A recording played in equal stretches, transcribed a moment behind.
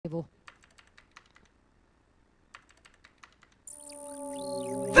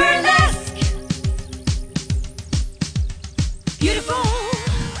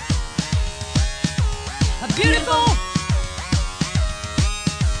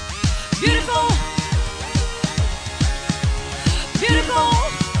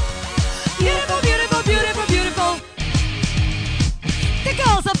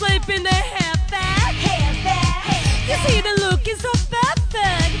flipping their hair back. You see the look is so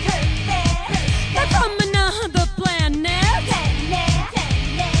perfect. They're from another planet.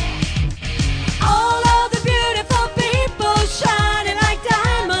 All of the beautiful people shining like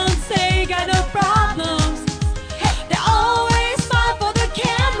diamonds. They got no problems. They always smile for the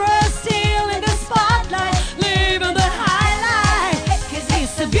camera, still in the spotlight, living the highlight. 'Cause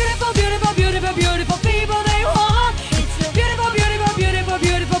it's the beautiful, beautiful, beautiful, beautiful people they want. It's the beautiful, beautiful, beautiful,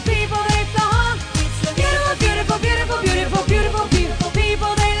 beautiful people they want. It's the beautiful, beautiful, beautiful, beautiful, beautiful, beautiful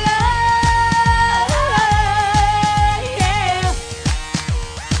people they love. Yeah.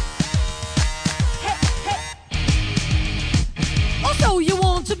 Also, you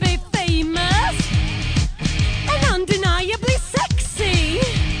want to be famous and undeniably sexy.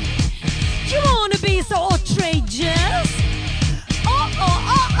 You want to be so outrageous. Oh, oh,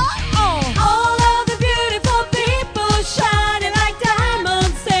 oh, oh, oh. All of the beautiful people shining like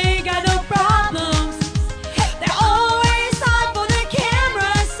diamonds. They got no problems. They always on for the camera,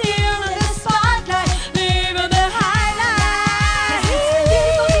 still in the spotlight, living the highlight. It's the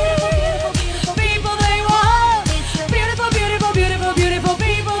beautiful, beautiful, beautiful, beautiful people they want. It's the beautiful, beautiful, beautiful, beautiful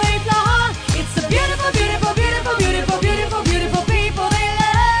people they want. It's the beautiful, beautiful, beautiful, beautiful, beautiful, beautiful people they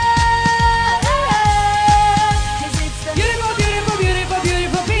love. 'Cause it's the beautiful, beautiful, beautiful,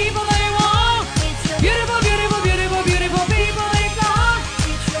 beautiful people they want. It's the beautiful, beautiful, beautiful, beautiful people they want.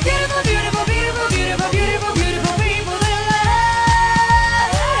 It's the beautiful, beautiful, beautiful, beautiful, beautiful, beautiful people they love.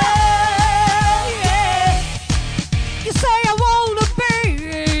 Yeah. You say I wanna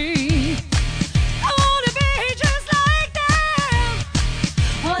be just like them.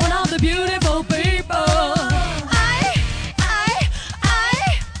 One of the beautiful people.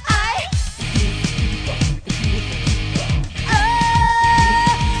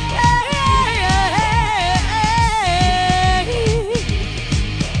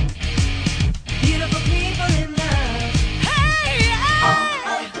 Beautiful people in love. All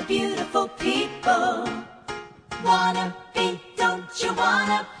of the beautiful people wanna be, don't you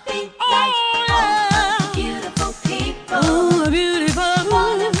wanna be like all of the beautiful people? Oh, beautiful.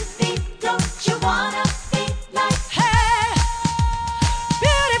 Wanna be, don't you wanna be like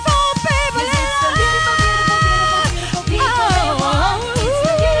beautiful people in love? It's the beautiful, beautiful, beautiful, beautiful people they want.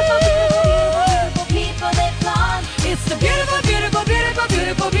 It's the beautiful, beautiful, beautiful,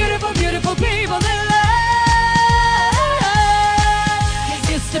 beautiful, beautiful, beautiful people they love.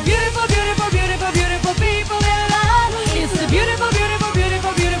 It's the beautiful, beautiful, beautiful, beautiful people they love. It's the beautiful, beautiful,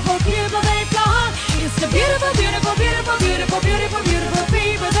 beautiful, beautiful people they want. It's the beautiful, beautiful, beautiful, beautiful, beautiful, beautiful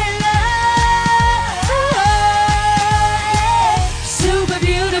people they love. Super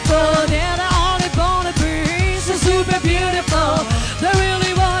beautiful, they're the only gonna be. So super beautiful, they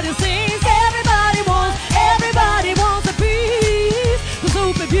really want to see. Everybody wants a piece.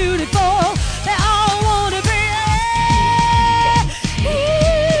 Super beautiful, they all want to be.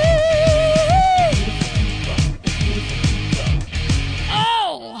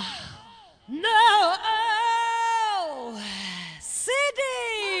 Oh no,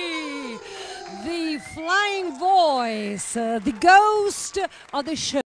 Sydney, the flying voice, the ghost of the show.